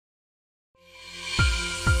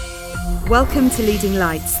Welcome to Leading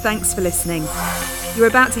Lights. Thanks for listening. You're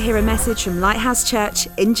about to hear a message from Lighthouse Church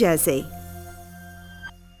in Jersey.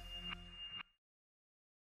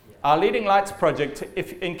 Our Leading Lights project,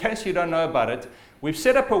 in case you don't know about it, we've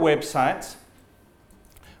set up a website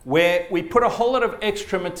where we put a whole lot of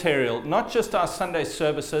extra material, not just our Sunday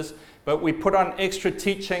services, but we put on extra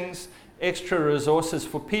teachings, extra resources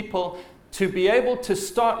for people to be able to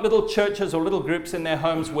start little churches or little groups in their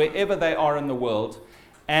homes wherever they are in the world.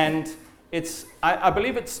 And I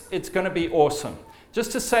believe it's going to be awesome.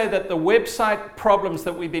 Just to say that the website problems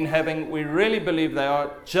that we've been having, we really believe they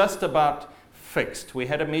are just about fixed. We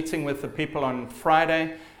had a meeting with the people on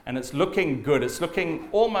Friday, and it's looking good. It's looking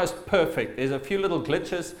almost perfect. There's a few little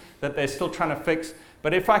glitches that they're still trying to fix.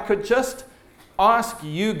 But if I could just ask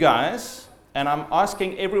you guys, and I'm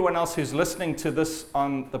asking everyone else who's listening to this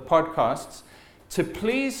on the podcasts, to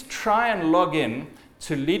please try and log in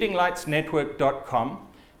to leadinglightsnetwork.com.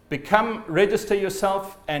 Register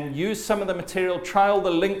yourself and use some of the material. Try all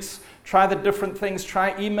the links, try the different things,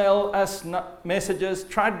 try email us messages,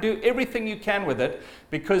 try to do everything you can with it,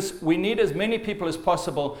 because we need as many people as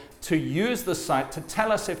possible to use the site to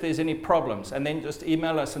tell us if there's any problems, and then just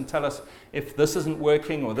email us and tell us if this isn't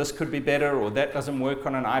working, or this could be better, or that doesn't work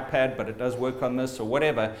on an iPad but it does work on this, or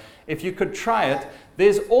whatever. If you could try it.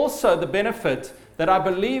 There's also the benefit that I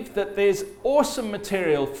believe that there's awesome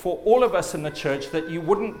material for all of us in the church that you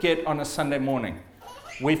wouldn't get on a Sunday morning.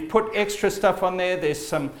 We've put extra stuff on there. There's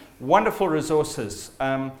some wonderful resources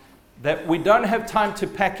that we don't have time to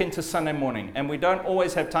pack into Sunday morning, and we don't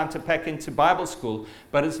always have time to pack into Bible school,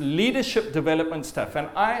 but it's leadership development stuff. And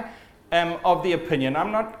I am of the opinion,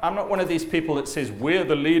 I'm not one of these people that says we're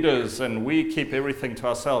the leaders and we keep everything to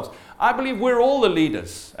ourselves. I believe we're all the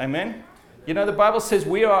leaders. Amen? You know, the Bible says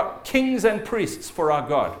we are kings and priests for our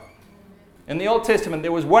God. In the Old Testament,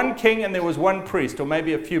 there was one king and there was one priest, or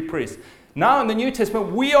maybe a few priests. Now in the New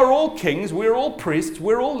Testament, we are all kings, we're all priests,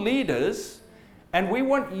 we're all leaders, and we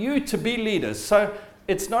want you to be leaders. So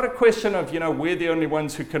it's not a question of, we're the only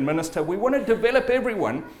ones who can minister. We want to develop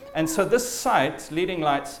everyone. And so this site, Leading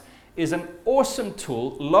Lights, is an awesome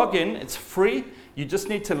tool. Log in, it's free. You just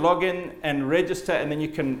need to log in and register, and then you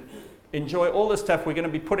can enjoy all the stuff. We're going to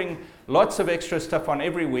be putting lots of extra stuff on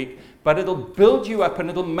every week, but it'll build you up and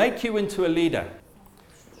it'll make you into a leader.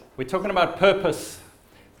 We're talking about purpose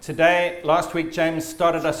today. Last week, James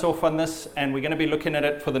started us off on this, and we're going to be looking at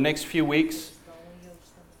it for the next few weeks.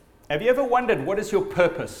 Have you ever wondered, what is your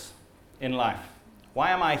purpose in life?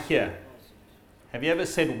 Why am I here? Have you ever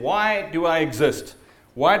said, why do I exist?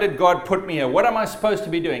 Why did God put me here? What am I supposed to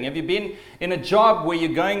be doing? Have you been in a job where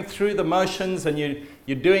you're going through the motions and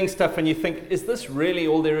you're doing stuff and you think, is this really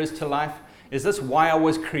all there is to life? Is this why I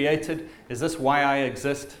was created? Is this why I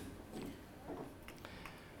exist?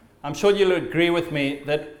 I'm sure you'll agree with me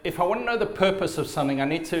that if I want to know the purpose of something, I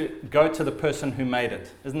need to go to the person who made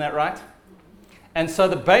it. Isn't that right? And so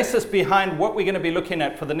the basis behind what we're going to be looking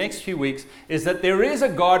at for the next few weeks is that there is a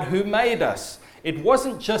God who made us. It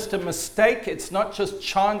wasn't just a mistake. It's not just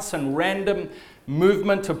chance and random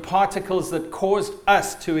movement of particles that caused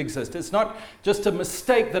us to exist. It's not just a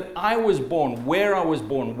mistake that I was born, where I was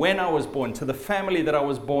born, when I was born, to the family that I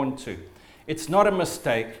was born to. It's not a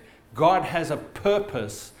mistake. God has a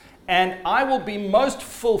purpose, and I will be most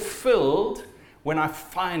fulfilled when I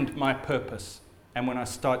find my purpose and when I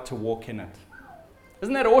start to walk in it.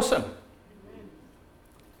 Isn't that awesome?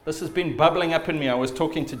 This has been bubbling up in me. I was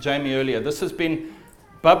talking to Jamie earlier. This has been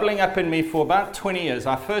bubbling up in me for about 20 years.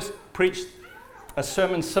 I first preached a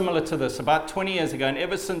sermon similar to this about 20 years ago, and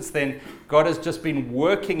ever since then, God has just been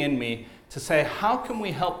working in me to say, how can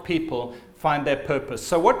we help people find their purpose?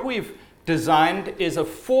 So what we've designed is a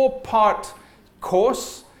 4-part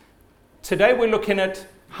course. Today we're looking at,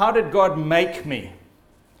 how did God make me?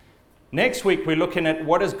 Next week we're looking at,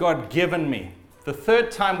 what has God given me? The third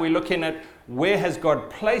time we're looking at, where has God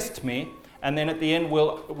placed me? And then at the end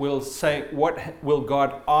we'll say, what will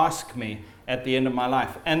God ask me at the end of my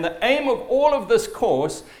life? And the aim of all of this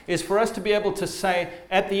course is for us to be able to say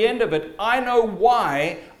at the end of it, I know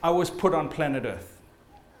why I was put on planet Earth.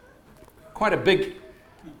 Quite a big,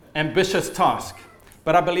 ambitious task,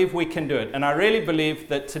 but I believe we can do it. And I really believe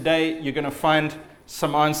that today you're going to find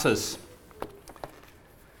some answers.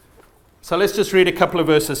 So let's just read a couple of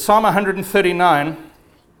verses. Psalm 139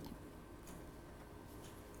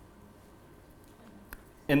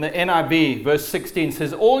 in the NIV, verse 16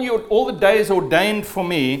 says, all the days ordained for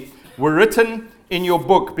me were written in your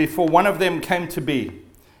book before one of them came to be.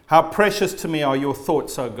 How precious to me are your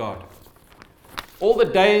thoughts, O God. All the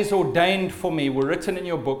days ordained for me were written in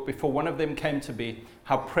your book before one of them came to be.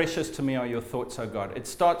 how precious to me are your thoughts, O God. It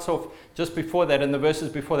starts off just before that, in the verses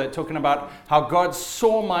before that, talking about how God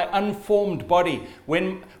saw my unformed body.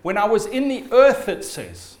 When I was in the earth, it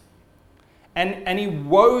says, and he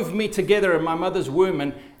wove me together in my mother's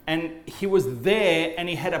womb, and he was there, and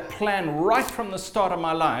he had a plan right from the start of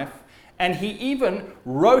my life, and he even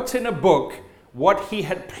wrote in a book what he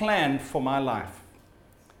had planned for my life.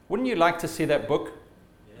 Wouldn't you like to see that book?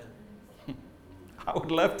 Yeah. I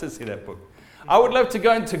would love to see that book. I would love to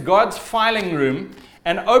go into God's filing room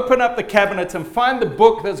and open up the cabinet and find the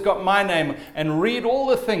book that's got my name and read all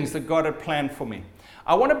the things that God had planned for me.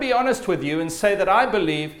 I want to be honest with you and say that I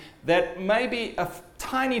believe that maybe a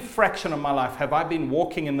tiny fraction of my life have I been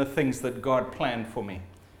walking in the things that God planned for me.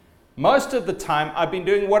 Most of the time I've been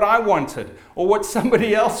doing what I wanted or what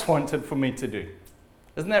somebody else wanted for me to do.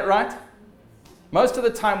 Isn't that right? Most of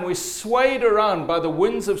the time we're swayed around by the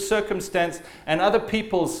winds of circumstance and other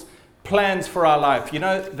people's plans for our life. You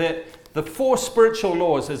know, the 4 spiritual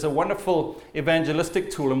laws is a wonderful evangelistic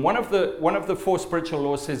tool, and one of the 4 spiritual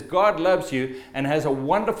laws says God loves you and has a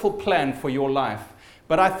wonderful plan for your life.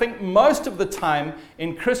 But I think most of the time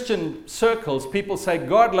in Christian circles, people say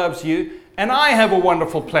God loves you and I have a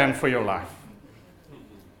wonderful plan for your life.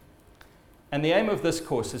 And the aim of this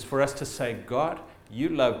course is for us to say, God, you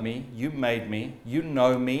love me, you made me, you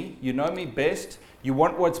know me best, you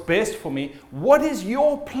want what's best for me. What is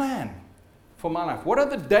your plan for my life? What are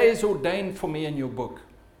the days ordained for me in your book?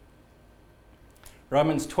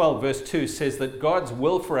 Romans 12 verse 2 says that God's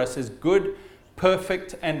will for us is good,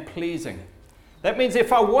 perfect, and pleasing. That means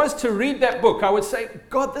if I was to read that book, I would say,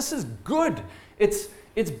 God, this is good. It's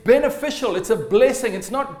beneficial. It's a blessing.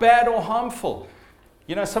 It's not bad or harmful.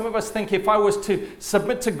 You know, some of us think if I was to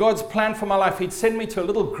submit to God's plan for my life, he'd send me to a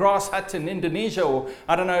little grass hut in Indonesia or,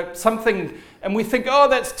 I don't know, something. And we think, oh,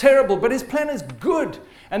 that's terrible. But his plan is good.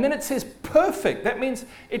 And then it says perfect. That means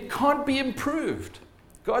it can't be improved.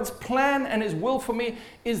 God's plan and his will for me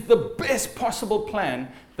is the best possible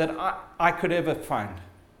plan that I could ever find.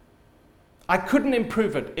 I couldn't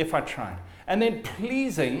improve it if I tried. And then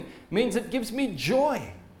pleasing means it gives me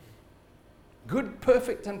joy. Good,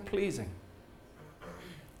 perfect, and pleasing.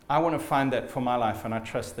 I want to find that for my life, and I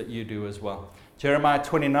trust that you do as well. Jeremiah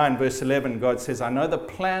 29 verse 11, God says, I know the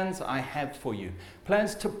plans I have for you.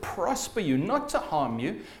 Plans to prosper you, not to harm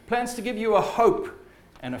you. Plans to give you a hope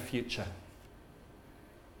and a future.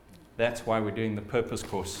 That's why we're doing the purpose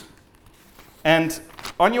course. And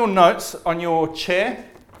on your notes, on your chair,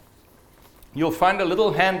 you'll find a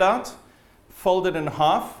little handout folded in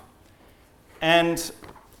half. And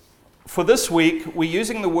for this week, we're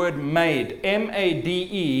using the word made,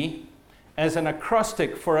 M-A-D-E, as an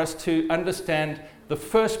acrostic for us to understand the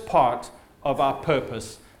first part of our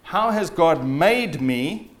purpose. How has God made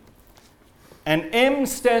me? And M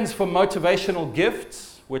stands for motivational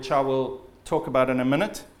gifts, which I will talk about in a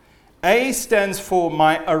minute. A stands for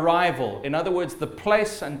my arrival. In other words, the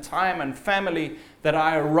place and time and family that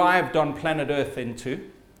I arrived on planet Earth into.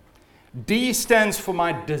 D stands for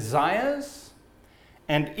my desires.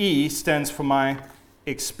 And E stands for my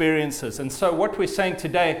experiences. And so what we're saying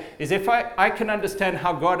today is if I can understand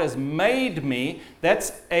how God has made me,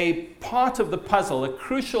 that's a part of the puzzle, a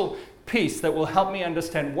crucial piece that will help me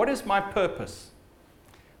understand what is my purpose.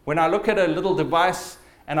 When I look at a little device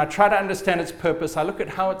and I try to understand its purpose, I look at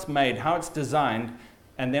how it's made, how it's designed,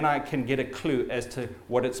 and then I can get a clue as to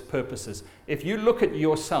what its purpose is. If you look at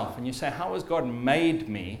yourself and you say, how has God made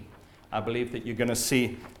me? I believe that you're going to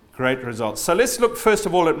see great results. So let's look first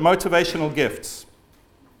of all at motivational gifts.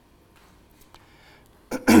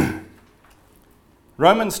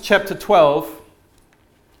 Romans chapter 12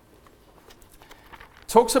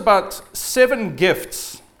 talks about 7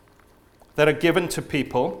 gifts that are given to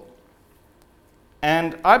people.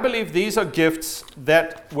 And I believe these are gifts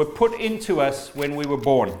that were put into us when we were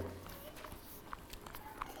born.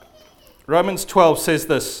 Romans 12 says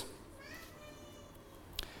this.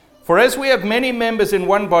 For as we have many members in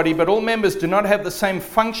one body, but all members do not have the same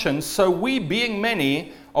function, so we, being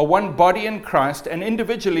many, are one body in Christ, and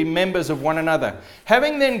individually members of one another.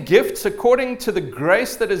 Having then gifts according to the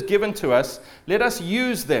grace that is given to us, let us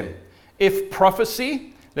use them. If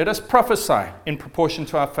prophecy, let us prophesy in proportion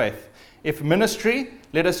to our faith. If ministry,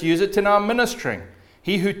 let us use it in our ministering.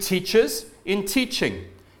 He who teaches, in teaching.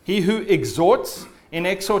 He who exhorts, in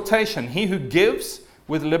exhortation. He who gives,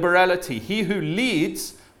 with liberality. He who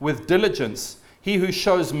leads, with diligence. He who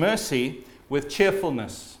shows mercy, with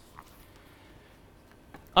cheerfulness.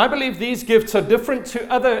 I believe these gifts are different to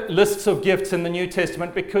other lists of gifts in the New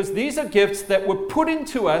Testament because these are gifts that were put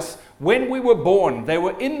into us when we were born. They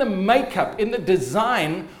were in the makeup, in the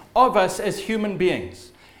design of us as human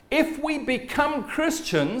beings. if we become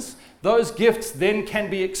Christians, those gifts then can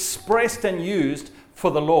be expressed and used for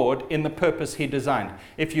the Lord in the purpose He designed.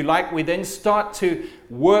 If you like, we then start to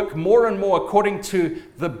work more and more according to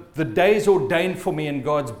the days ordained for me in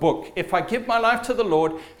God's book. If I give my life to the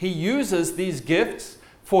Lord, He uses these gifts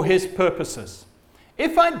for His purposes.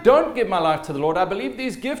 If I don't give my life to the Lord, I believe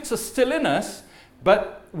these gifts are still in us,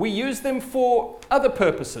 but we use them for other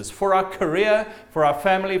purposes, for our career, for our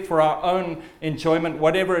family, for our own enjoyment,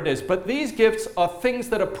 whatever it is. But these gifts are things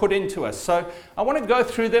that are put into us. So I want to go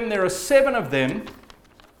through them. There are 7 of them.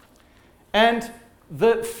 And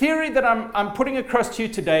the theory that I'm putting across to you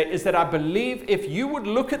today is that I believe if you would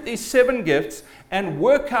look at these 7 gifts and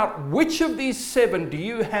work out which of these 7 do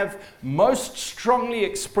you have most strongly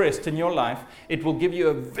expressed in your life, it will give you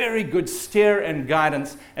a very good steer and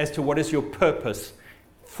guidance as to what is your purpose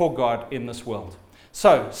for God in this world.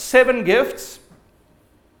 So, 7 gifts.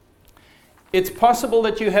 It's possible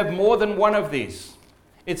that you have more than one of these.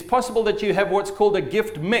 It's possible that you have what's called a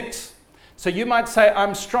gift mix. So you might say,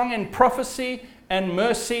 I'm strong in prophecy and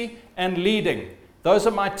mercy and leading. Those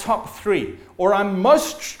are my top 3. Or I'm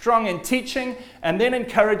most strong in teaching and then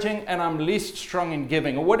encouraging, and I'm least strong in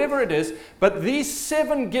giving, or whatever it is. But these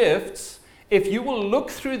 7 gifts, if you will look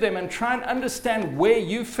through them and try and understand where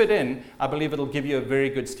you fit in, I believe it'll give you a very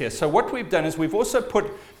good steer. So what we've done is we've also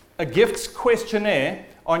put a gifts questionnaire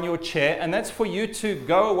on your chair, and that's for you to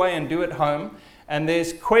go away and do at home. And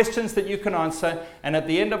there's questions that you can answer, and at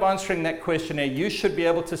the end of answering that questionnaire, you should be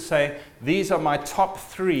able to say, these are my top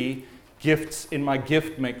 3 gifts in my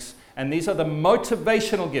gift mix, and these are the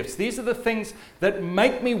motivational gifts. These are the things that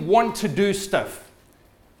make me want to do stuff.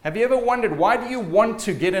 Have you ever wondered, why do you want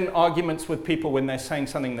to get in arguments with people when they're saying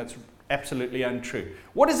something that's absolutely untrue?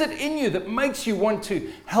 What is it in you that makes you want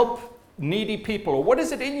to help needy people? Or what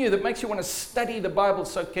is it in you that makes you want to study the Bible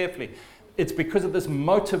so carefully? It's because of this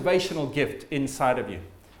motivational gift inside of you.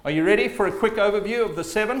 Are you ready for a quick overview of the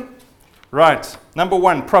 7? Right. Number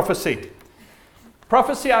 1, prophecy.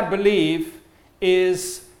 Prophecy, I believe,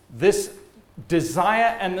 is this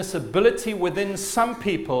desire and this ability within some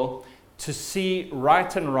people to see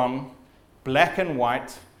right and wrong, black and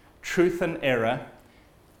white, truth and error.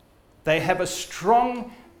 They have a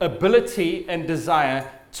strong ability and desire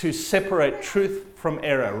to separate truth from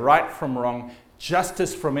error, right from wrong,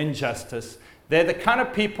 justice from injustice. They're the kind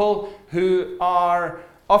of people who are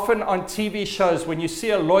often on TV shows when you see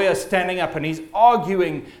a lawyer standing up and he's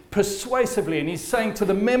arguing persuasively and he's saying to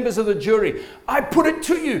the members of the jury, I put it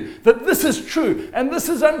to you that this is true and this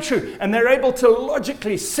is untrue. And they're able to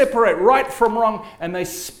logically separate right from wrong, and they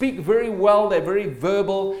speak very well, they're very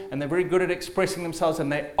verbal, and they're very good at expressing themselves,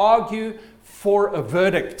 and they argue for a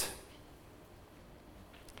verdict.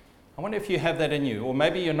 I wonder if you have that in you, or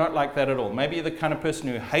maybe you're not like that at all. Maybe you're the kind of person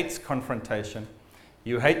who hates confrontation.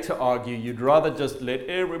 You hate to argue. You'd rather just let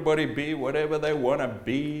everybody be whatever they want to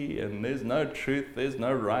be, and there's no truth, there's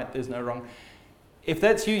no right, there's no wrong. If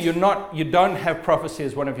that's you, you don't have prophecy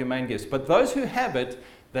as one of your main gifts. But those who have it,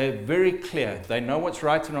 they're very clear. They know what's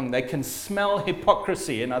right and wrong. They can smell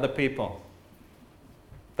hypocrisy in other people.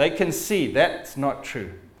 They can see that's not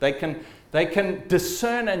true. They can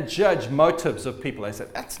discern and judge motives of people. They say,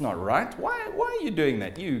 that's not right. Why are you doing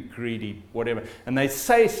that? You greedy whatever. And they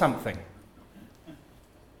say something.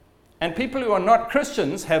 And people who are not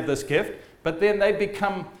Christians have this gift, but then they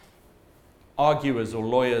become arguers or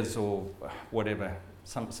lawyers or whatever.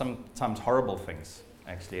 Sometimes horrible things,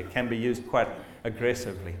 actually. It can be used quite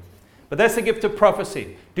aggressively. But that's the gift of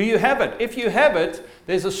prophecy. Do you have it? If you have it,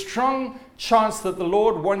 there's a strong chance that the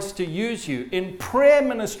Lord wants to use you in prayer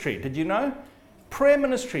ministry. Did you know? Prayer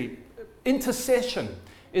ministry, intercession,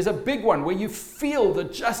 is a big one where you feel the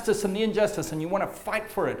justice and the injustice and you want to fight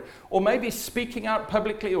for it. Or maybe speaking out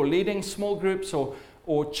publicly, or leading small groups,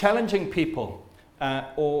 or challenging people,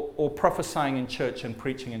 or prophesying in church and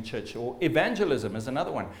preaching in church. Or evangelism is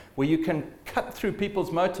another one where you can cut through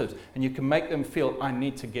people's motives and you can make them feel, I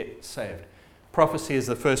need to get saved. Prophecy is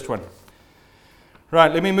the first one.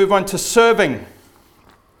 Right, let me move on to serving.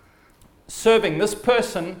 Serving. This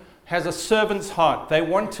person has a servant's heart. They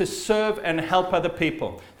want to serve and help other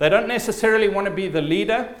people. They don't necessarily want to be the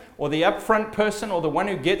leader or the upfront person or the one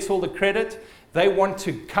who gets all the credit. They want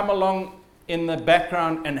to come along in the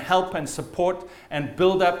background and help and support and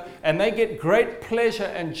build up. And they get great pleasure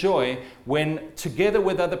and joy when together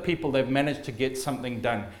with other people they've managed to get something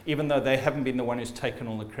done, even though they haven't been the one who's taken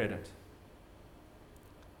all the credit.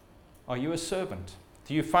 Are you a servant?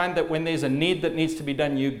 Do you find that when there's a need that needs to be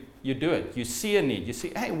done, you do it? You see a need. You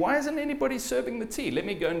see, hey, why isn't anybody serving the tea? Let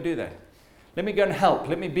me go and do that. Let me go and help.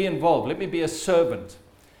 Let me be involved. Let me be a servant.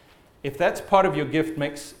 if that's part of your gift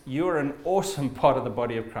mix, you're an awesome part of the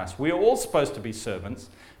body of Christ. We are all supposed to be servants,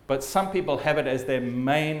 but some people have it as their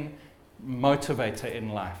main motivator in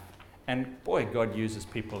life. And boy, God uses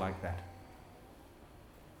people like that.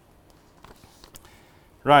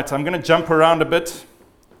 Right, I'm going to jump around a bit.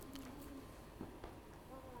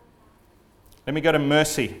 Let me go to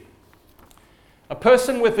mercy. A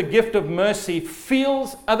person with the gift of mercy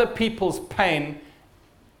feels other people's pain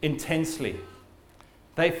intensely.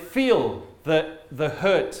 They feel the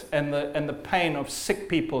hurt and the pain of sick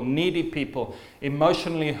people, needy people,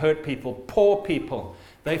 emotionally hurt people, poor people.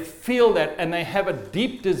 They feel that, and they have a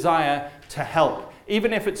deep desire to help,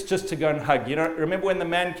 even if it's just to go and hug. You know, remember when the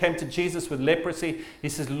man came to Jesus with leprosy? He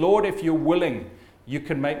says, Lord, if you're willing, you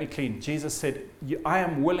can make me clean. Jesus said, I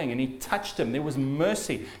am willing, and he touched him. There was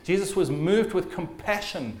mercy. Jesus was moved with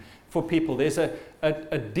compassion for people. There's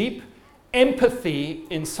a deep empathy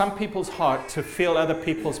in some people's heart to feel other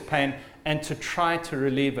people's pain and to try to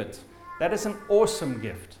relieve it. That is an awesome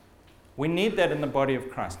gift. We need that in the body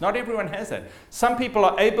of Christ. Not everyone has that. Some people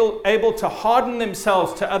are able to harden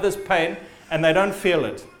themselves to others' pain and they don't feel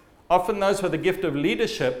it. Often those with the gift of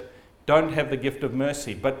leadership don't have the gift of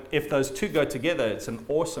mercy. But if those two go together, it's an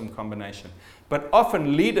awesome combination. But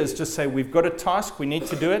often leaders just say, we've got a task, we need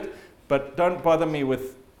to do it, but don't bother me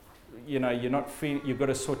with, you've got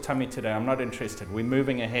a sore tummy today, I'm not interested, we're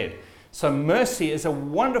moving ahead. So mercy is a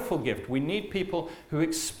wonderful gift. We need people who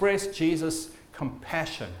express Jesus'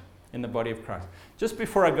 compassion in the body of Christ. Just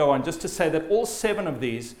before I go on, just to say that all 7 of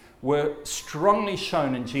these were strongly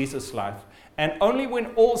shown in Jesus' life, and only when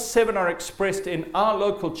all 7 are expressed in our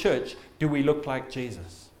local church do we look like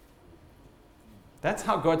Jesus. That's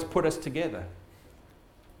how God's put us together.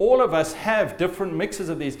 All of us have different mixes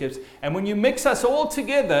of these gifts, and when you mix us all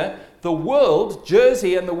together, the world,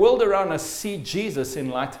 Jersey and the world around us, see Jesus in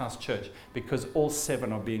Lighthouse Church because all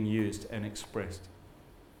 7 are being used and expressed.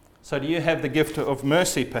 So do you have the gift of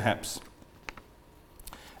mercy, perhaps?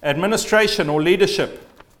 Administration or leadership.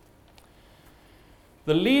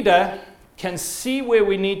 The leader can see where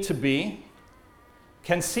we need to be,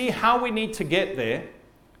 can see how we need to get there,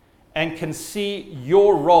 and can see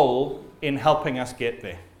your role in helping us get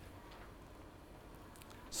there.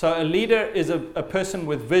 So a leader is a person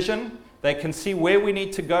with vision. They can see where we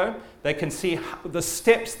need to go. They can see the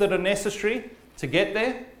steps that are necessary to get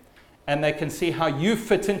there. And they can see how you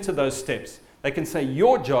fit into those steps. They can say,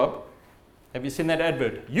 your job, have you seen that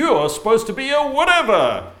advert? You're supposed to be a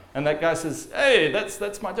whatever. And that guy says, hey,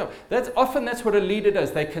 that's my job. That's what a leader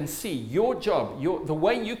does. They can see your job. The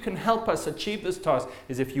way you can help us achieve this task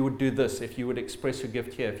is if you would do this, if you would express your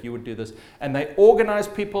gift here, if you would do this. And they organize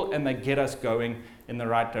people and they get us going in the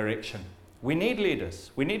right direction. We need leaders.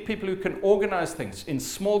 We need people who can organize things in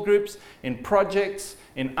small groups, in projects,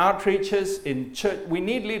 in outreaches, in church. We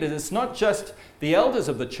need leaders. It's not just the elders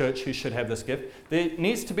of the church who should have this gift. There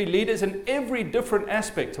needs to be leaders in every different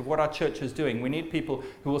aspect of what our church is doing. We need people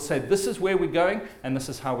who will say, this is where we're going, and this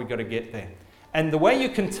is how we've got to get there. And the way you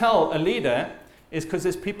can tell a leader is because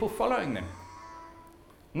there's people following them.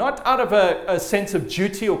 Not out of a sense of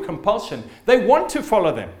duty or compulsion. They want to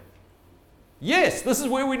follow them. Yes, this is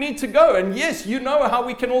where we need to go. And yes, you know how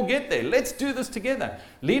we can all get there. Let's do this together.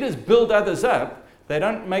 Leaders build others up. They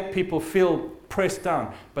don't make people feel pressed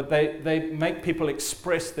down, but they make people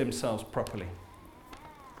express themselves properly.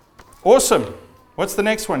 Awesome. What's the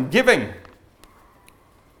next one? Giving.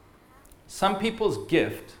 Some people's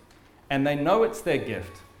gift, and they know it's their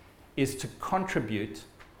gift, is to contribute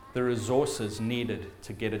the resources needed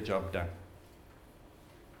to get a job done.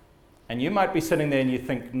 And you might be sitting there and you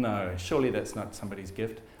think, no, surely that's not somebody's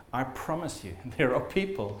gift. I promise you, there are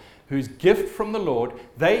people whose gift from the Lord,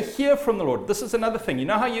 they hear from the Lord. This is another thing. You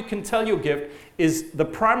know how you can tell your gift is the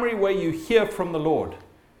primary way you hear from the Lord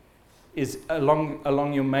is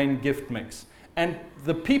along your main gift mix. And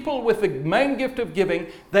the people with the main gift of giving,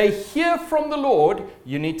 they hear from the Lord,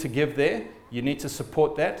 you need to give there, you need to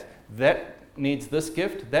support that, that needs this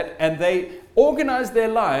gift, that, and they organize their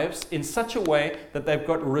lives in such a way that they've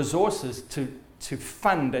got resources to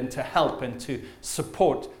fund and to help and to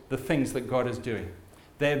support the things that God is doing.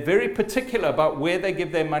 They're very particular about where they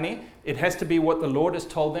give their money. It has to be what the Lord has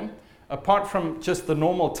told them. Apart from just the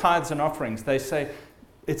normal tithes and offerings, they say,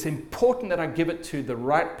 it's important that I give it to the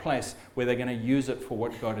right place where they're going to use it for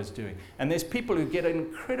what God is doing. And there's people who get an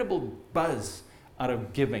incredible buzz out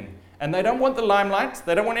of giving. And they don't want the limelight.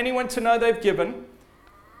 They don't want anyone to know they've given.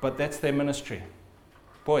 But that's their ministry.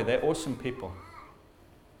 Boy, they're awesome people.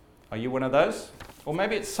 Are you one of those? Or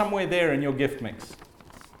maybe it's somewhere there in your gift mix.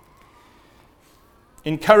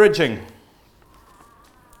 Encouraging.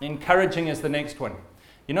 Encouraging is the next one.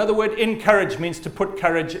 You know, the word encourage means to put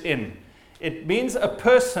courage in. It means a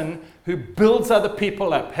person who builds other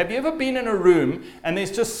people up. Have you ever been in a room and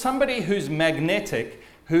there's just somebody who's magnetic,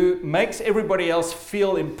 who makes everybody else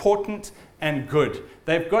feel important and good?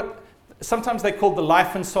 Sometimes they're called the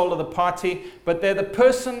life and soul of the party, but they're the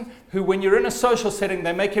person who, when you're in a social setting,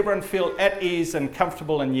 they make everyone feel at ease and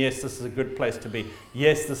comfortable, and yes, this is a good place to be.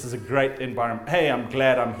 Yes, this is a great environment. Hey, I'm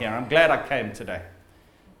glad I'm here. I'm glad I came today.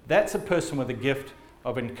 That's a person with a gift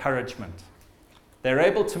of encouragement. They're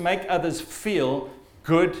able to make others feel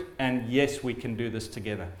good, and yes, we can do this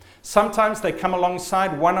together. Sometimes they come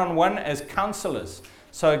alongside one-on-one as counselors.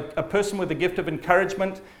 So a person with a gift of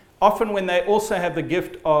encouragement, often when they also have the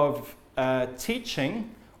gift of teaching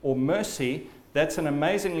or mercy, that's an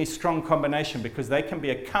amazingly strong combination, because they can be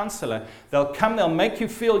a counselor. They'll come, they'll make you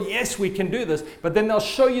feel, yes, we can do this, but then they'll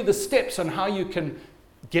show you the steps on how you can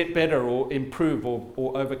get better or improve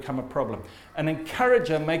or overcome a problem. An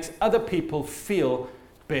encourager makes other people feel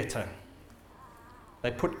better.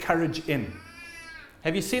 They put courage in.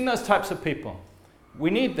 Have you seen those types of people?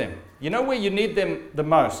 We need them. You know where you need them the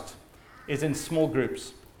most is in small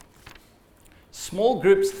groups. Small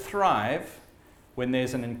groups thrive when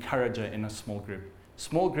there's an encourager in a small group.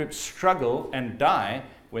 Small groups struggle and die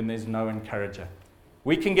when there's no encourager.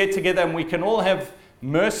 We can get together and we can all have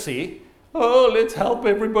mercy. Oh, let's help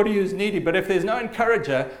everybody who's needy. But if there's no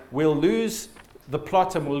encourager, we'll lose the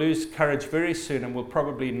plot and we'll lose courage very soon, and we'll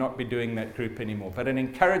probably not be doing that group anymore. But an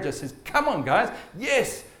encourager says, come on, guys.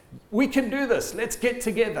 Yes, we can do this. Let's get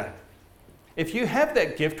together. If you have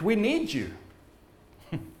that gift, we need you.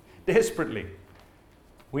 Desperately.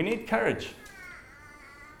 We need courage.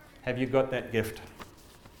 Have you got that gift?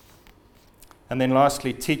 And then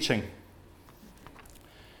lastly, teaching.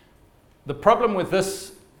 The problem with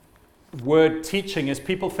this word teaching is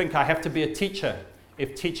people think I have to be a teacher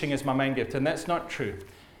if teaching is my main gift, and that's not true.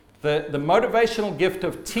 The motivational gift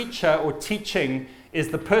of teacher or teaching is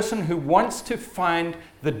the person who wants to find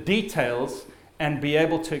the details and be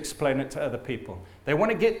able to explain it to other people. They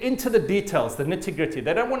want to get into the details, the nitty-gritty.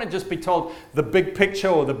 They don't want to just be told the big picture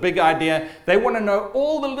or the big idea. They want to know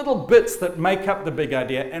all the little bits that make up the big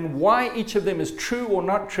idea and why each of them is true or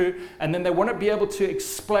not true, and then they want to be able to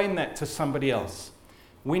explain that to somebody else.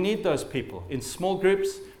 We need those people in small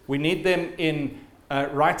groups. We need them in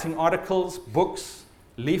writing articles, books,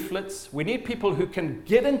 leaflets. We need people who can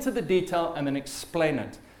get into the detail and then explain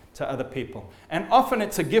it to other people. And often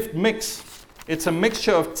it's a gift mix. It's a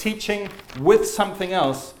mixture of teaching with something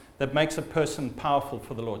else that makes a person powerful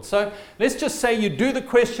for the Lord. So let's just say you do the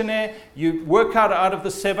questionnaire, you work out of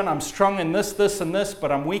the 7, I'm strong in this, this, and this,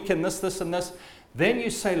 but I'm weak in this, this, and this. Then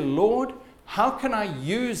you say, Lord, how can I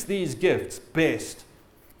use these gifts best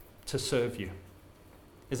to serve you?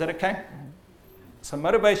 Is that okay? So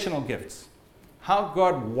motivational gifts. How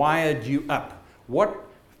God wired you up. What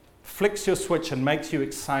flicks your switch and makes you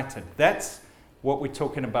excited. That's what we're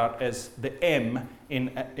talking about as the M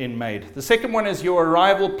in made. The second one is your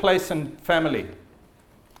arrival, place, and family.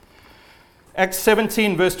 Acts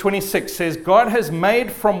 17 verse 26 says, God has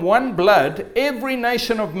made from one blood every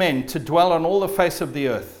nation of men to dwell on all the face of the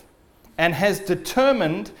earth, and has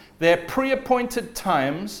determined their pre-appointed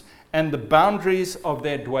times and the boundaries of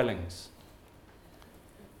their dwellings.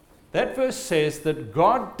 That verse says that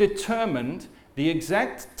God determined the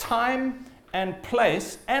exact time and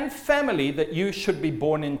place and family that you should be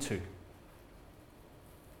born into.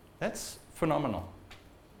 That's phenomenal.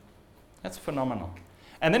 That's phenomenal.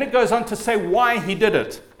 And then it goes on to say why he did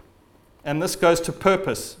it. And this goes to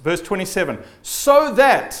purpose. Verse 27. So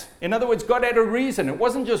that, in other words, God had a reason. It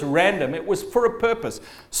wasn't just random. It was for a purpose.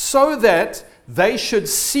 So that they should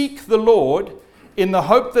seek the Lord in the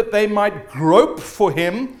hope that they might grope for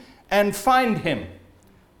him and find him,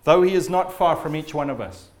 though he is not far from each one of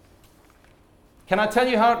us. Can I tell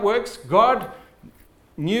you how it works? God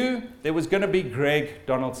knew there was going to be Gregg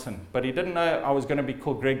Donaldson, but he didn't know I was going to be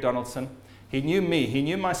called Gregg Donaldson. He knew me. He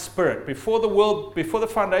knew my spirit. Before the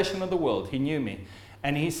foundation of the world, he knew me.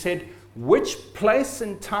 And he said, which place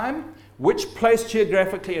and time, which place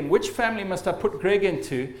geographically, and which family must I put Gregg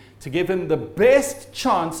into to give him the best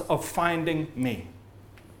chance of finding me?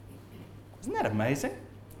 Isn't that amazing?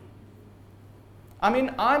 I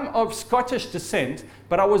mean, I'm of Scottish descent,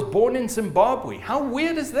 but I was born in Zimbabwe. How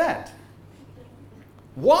weird is that?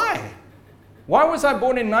 Why? Why was I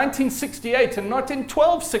born in 1968 and not in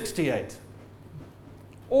 1268?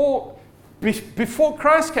 Or before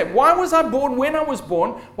Christ came? Why was I born when I was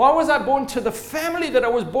born? Why was I born to the family that I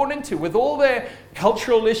was born into, with all their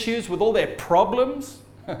cultural issues, with all their problems,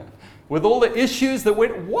 with all the issues that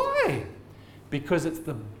went? Why? Because it's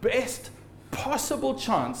the best possible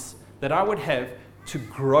chance that I would have to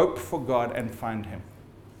grope for God and find Him.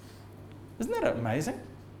 Isn't that amazing?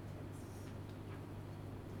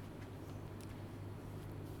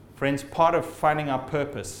 Friends, part of finding our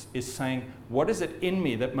purpose is saying, what is it in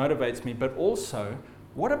me that motivates me? But also,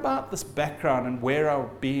 what about this background and where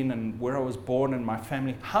I've been and where I was born and my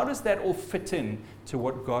family? How does that all fit in to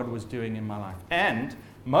what God was doing in my life? And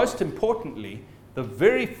most importantly, the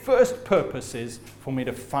very first purpose is for me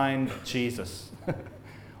to find Jesus.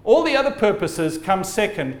 All the other purposes come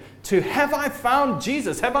second to, have I found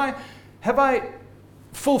Jesus? Have I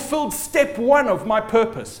fulfilled step one of my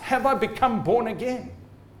purpose? Have I become born again?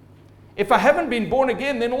 If I haven't been born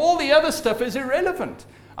again, then all the other stuff is irrelevant.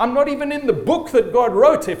 I'm not even in the book that God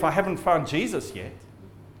wrote if I haven't found Jesus yet.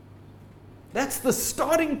 That's the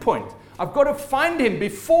starting point. I've got to find Him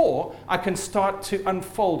before I can start to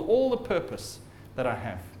unfold all the purpose that I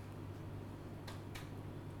have.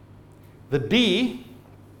 The D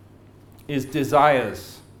is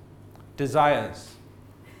desires. Desires.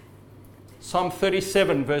 Psalm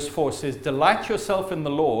 37 verse 4 says, "Delight yourself in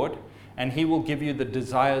the Lord, and He will give you the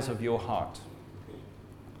desires of your heart."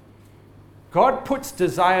 God puts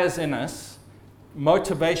desires in us,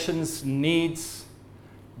 motivations, needs,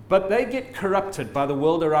 but they get corrupted by the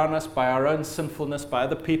world around us, by our own sinfulness, by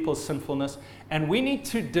other people's sinfulness, and we need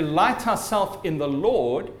to delight ourselves in the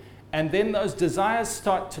Lord, and then those desires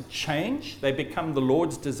start to change. They become the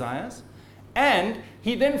Lord's desires, and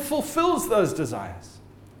He then fulfills those desires.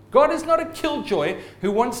 God is not a killjoy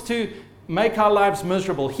who wants to make our lives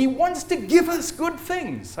miserable. He wants to give us good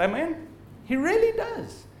things. Amen? He really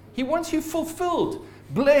does. He wants you fulfilled,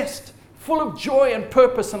 blessed, full of joy and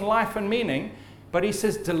purpose and life and meaning. But He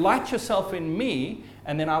says, delight yourself in me,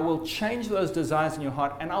 and then I will change those desires in your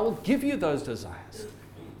heart, and I will give you those desires.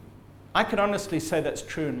 I can honestly say that's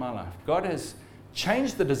true in my life. God has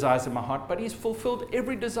changed the desires in my heart, but He's fulfilled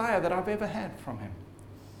every desire that I've ever had from Him.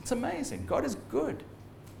 It's amazing. God is good.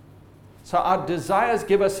 So our desires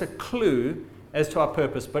give us a clue as to our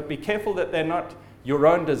purpose, but be careful that they're not your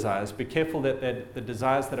own desires. Be careful that they're the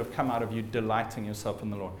desires that have come out of you delighting yourself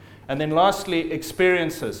in the Lord. And then lastly,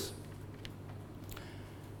 experiences.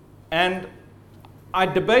 And I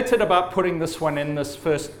debated about putting this one in this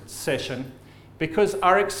first session because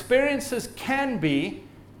our experiences can be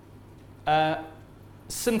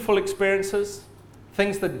sinful experiences,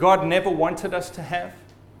 things that God never wanted us to have.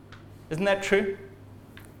 Isn't that true?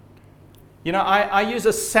 You know, I use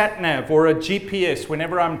a sat-nav or a GPS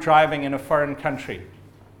whenever I'm driving in a foreign country.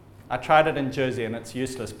 I tried it in Jersey and it's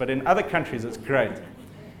useless, but in other countries it's great.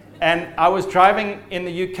 And I was driving in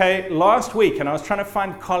the UK last week and I was trying to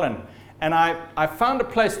find Colin. And I found a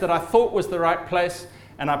place that I thought was the right place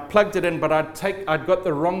and I plugged it in, but I'd got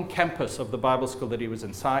the wrong campus of the Bible school that he was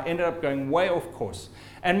in. So I ended up going way off course.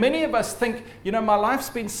 And many of us think, you know, my life's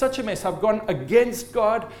been such a mess. I've gone against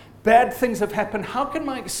God. Bad things have happened. How can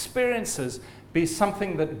my experiences be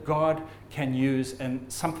something that God can use and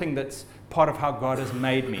something that's part of how God has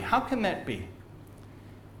made me? How can that be?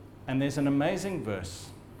 And there's an amazing verse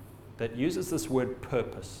that uses this word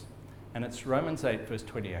purpose. And it's Romans 8, verse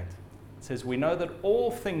 28. It says, "We know that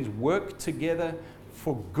all things work together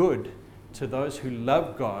for good to those who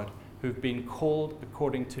love God, who've been called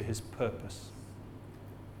according to His purpose."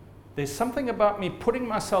 There's something about me putting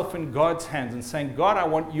myself in God's hands and saying, God, I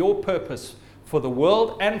want your purpose for the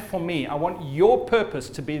world and for me. I want your purpose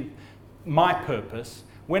to be my purpose.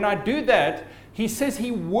 When I do that, He says He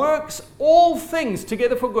works all things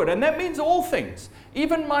together for good. And that means all things.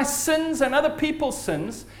 Even my sins and other people's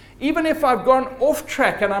sins. Even if I've gone off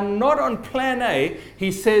track and I'm not on plan A,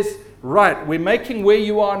 He says, right, we're making where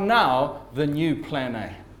you are now the new plan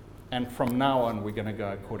A. And from now on, we're going to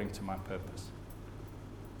go according to my purpose.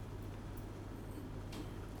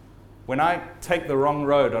 When I take the wrong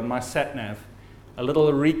road on my sat-nav, a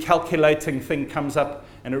little recalculating thing comes up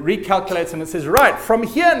and it recalculates and it says, right, from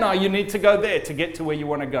here now you need to go there to get to where you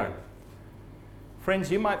want to go.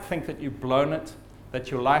 Friends, you might think that you've blown it,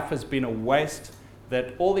 that your life has been a waste,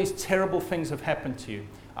 that all these terrible things have happened to you.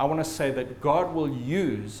 I want to say that God will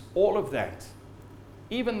use all of that,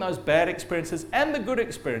 even those bad experiences and the good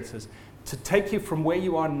experiences, to take you from where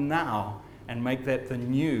you are now and make that the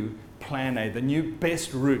new plan A, the new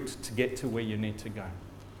best route to get to where you need to go.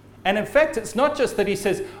 And in fact, it's not just that He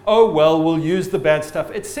says, oh, well, we'll use the bad stuff.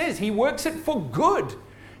 It says He works it for good.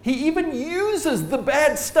 He even uses the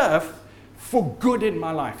bad stuff for good in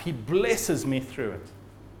my life. He blesses me through it.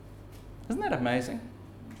 Isn't that amazing?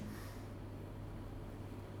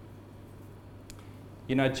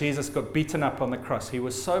 You know, Jesus got beaten up on the cross. He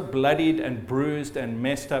was so bloodied and bruised and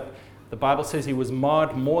messed up. The Bible says He was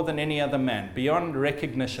marred more than any other man, beyond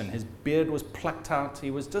recognition. His beard was plucked out.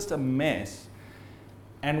 He was just a mess.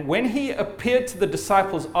 And when he appeared to the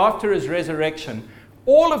disciples after his resurrection,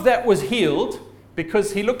 all of that was healed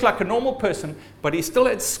because he looked like a normal person, but he still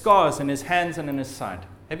had scars in his hands and in his side.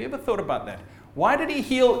 Have you ever thought about that? Why did he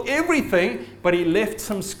heal everything, but he left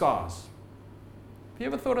some scars? Have you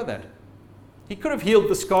ever thought of that? He could have healed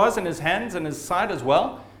the scars in his hands and his side as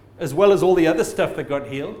well as all the other stuff that got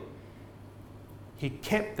healed. He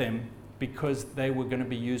kept them because they were going to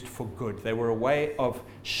be used for good. They were a way of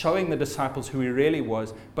showing the disciples who he really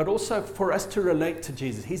was, but also for us to relate to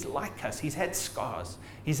Jesus. He's like us. He's had scars.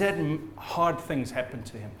 He's had hard things happen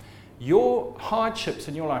to him. Your hardships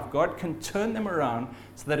in your life, God can turn them around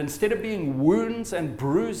so that instead of being wounds and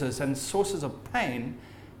bruises and sources of pain,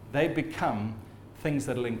 they become things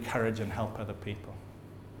that will encourage and help other people.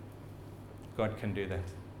 God can do that.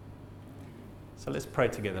 So let's pray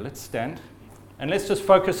together. Let's stand. And let's just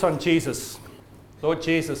focus on Jesus. Lord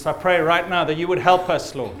Jesus, I pray right now that you would help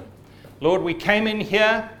us, Lord. Lord, we came in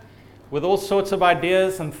here with all sorts of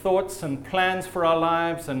ideas and thoughts and plans for our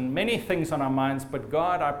lives and many things on our minds. But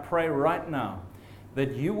God, I pray right now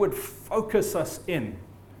that you would focus us in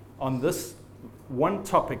on this one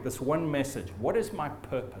topic, this one message. What is my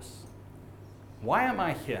purpose? Why am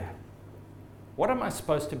I here? What am I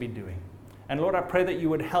supposed to be doing? And Lord, I pray that you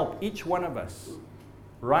would help each one of us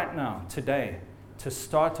right now, today, to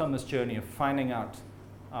start on this journey of finding out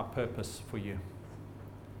our purpose for you.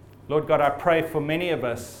 Lord God, I pray for many of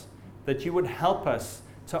us that you would help us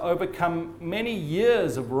to overcome many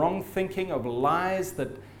years of wrong thinking, of lies that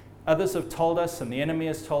others have told us and the enemy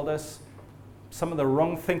has told us, some of the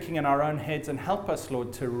wrong thinking in our own heads, and help us,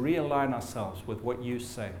 Lord, to realign ourselves with what you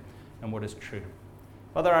say and what is true.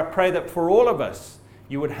 Father, I pray that for all of us,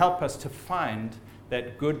 you would help us to find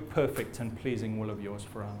that good, perfect, and pleasing will of yours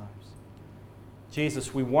for our lives.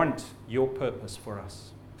 Jesus, we want your purpose for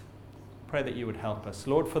us. Pray that you would help us.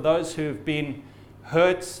 Lord, for those who have been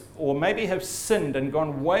hurt or maybe have sinned and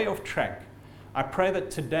gone way off track, I pray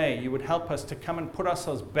that today you would help us to come and put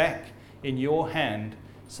ourselves back in your hand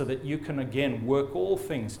so that you can again work all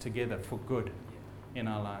things together for good in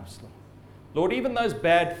our lives, Lord. Lord, even those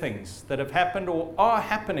bad things that have happened or are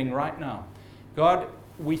happening right now, God,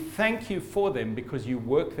 we thank you for them because you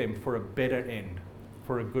work them for a better end,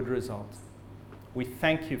 for a good result. We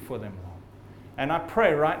thank you for them, Lord. And I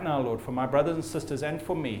pray right now, Lord, for my brothers and sisters and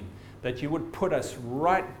for me, that you would put us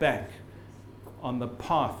right back on the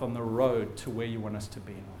path, on the road to where you want us to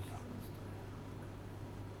be, Lord.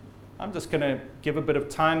 I'm just going to give a bit of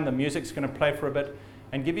time. The music's going to play for a bit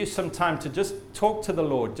and give you some time to just talk to the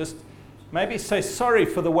Lord. Just maybe say sorry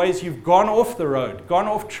for the ways you've gone off the road, gone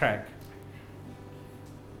off track.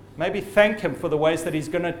 Maybe thank him for the ways that he's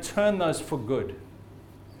going to turn those for good.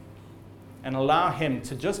 And allow him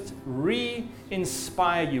to just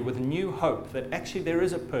re-inspire you with new hope that actually there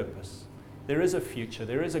is a purpose, there is a future,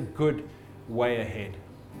 there is a good way ahead.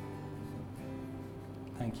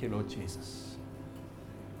 Thank you, Lord Jesus.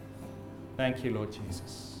 Thank you, Lord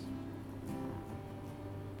Jesus.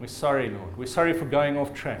 We're sorry, Lord. We're sorry for going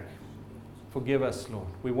off track. Forgive us, Lord.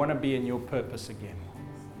 We want to be in your purpose again.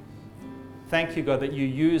 Thank you, God, that you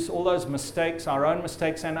use all those mistakes, our own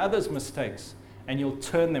mistakes and others' mistakes, and you'll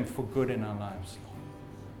turn them for good in our lives, Lord.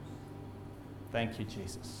 Thank you,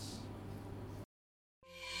 Jesus.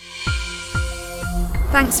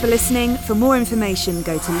 Thanks for listening. For more information,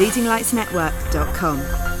 go to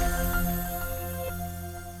leadinglightsnetwork.com.